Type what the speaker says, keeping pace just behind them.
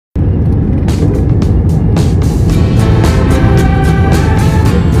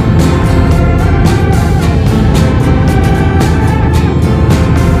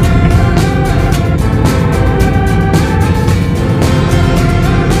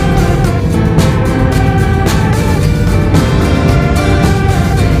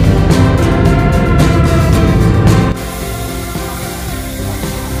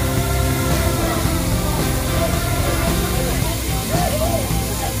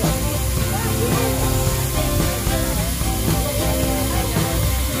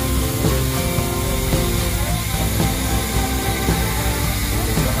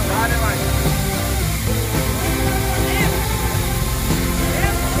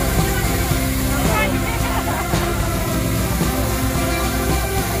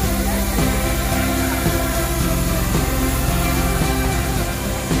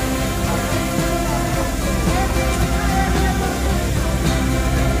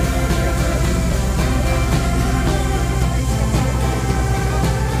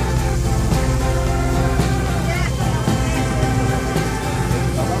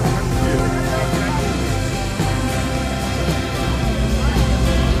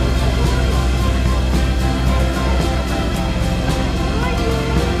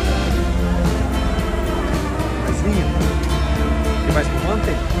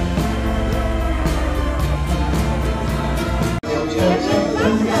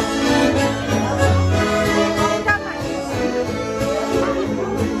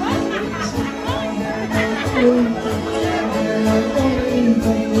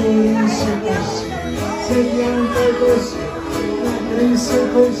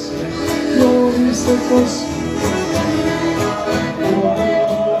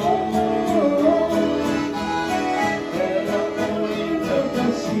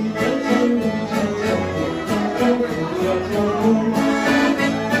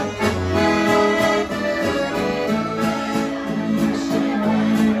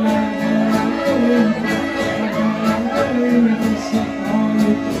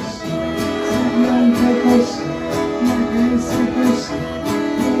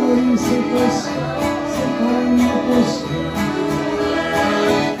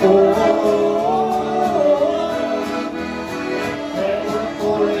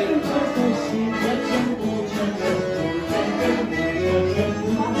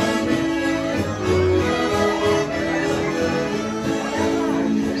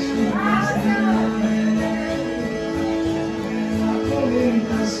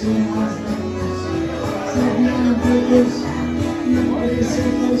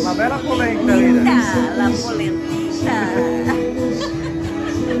Uma bela polenta, linda. La polentita.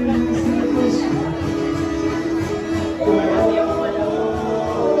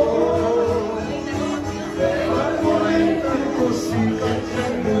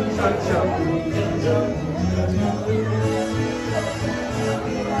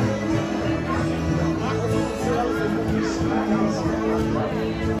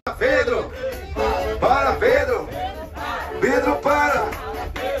 Pedro! Para, Pedro! Pedro, para!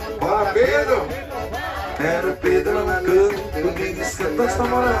 Para, Pedro! Era o Pedro na cama, que disse que a tua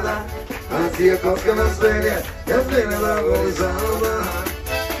namorada fazia cosca nas velhas, e as velhas da gozada.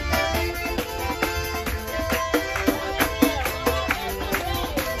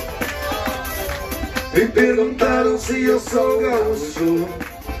 Me perguntaram se eu sou gaúcho,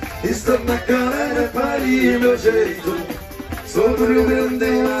 está na cara de Paris, meu jeito. Sou do Rio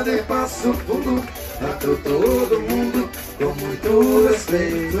Grande, lá de Passo Fundo, trato todo mundo com muito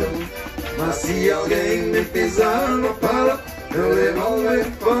respeito. Mas se alguém me pisar no palo, eu revólver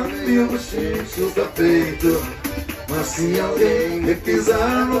e o bochicho tá feito. Mas se alguém me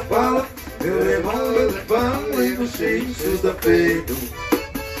pisar no palo, eu revólver e o bochicho tá feito.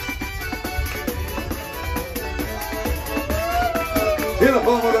 E na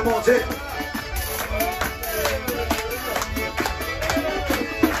palma da mão, gente.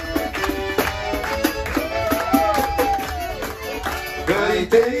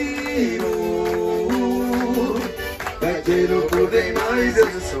 Gaiteiro, gaiteiro por demais eu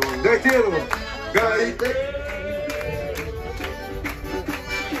sou. Gaiteiro, gaiteiro,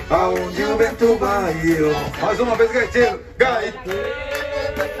 aonde o vento vai eu. Mais uma vez, gaiteiro, gaiteiro,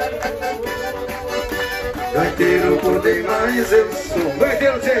 gaiteiro por demais eu sou.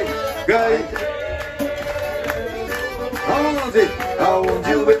 Gaiteiro, gente, gaiteiro,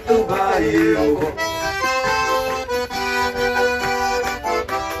 aonde o vento vai eu vou.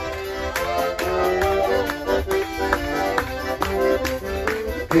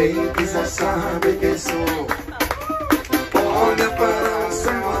 Quem quiser saber quem sou, olha para o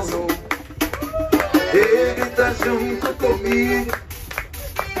céu azul. Ele tá junto comigo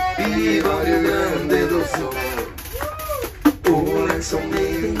e vai olhando do sol. O lençol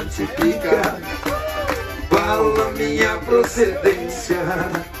multiplica, fala minha procedência,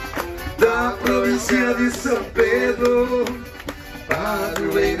 da província de São Pedro,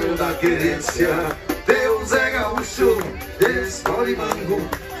 padroeiro da querência. Deus é gaúcho, escolhe mango,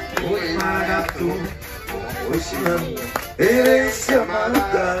 oi maragato, oi chinamo, herência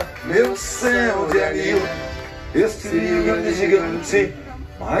maluca, meu céu de anil. Este Rio Grande gigante,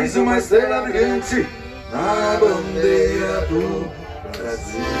 mais uma estrela brilhante na bandeira do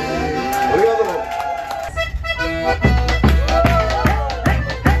Brasil. Obrigado.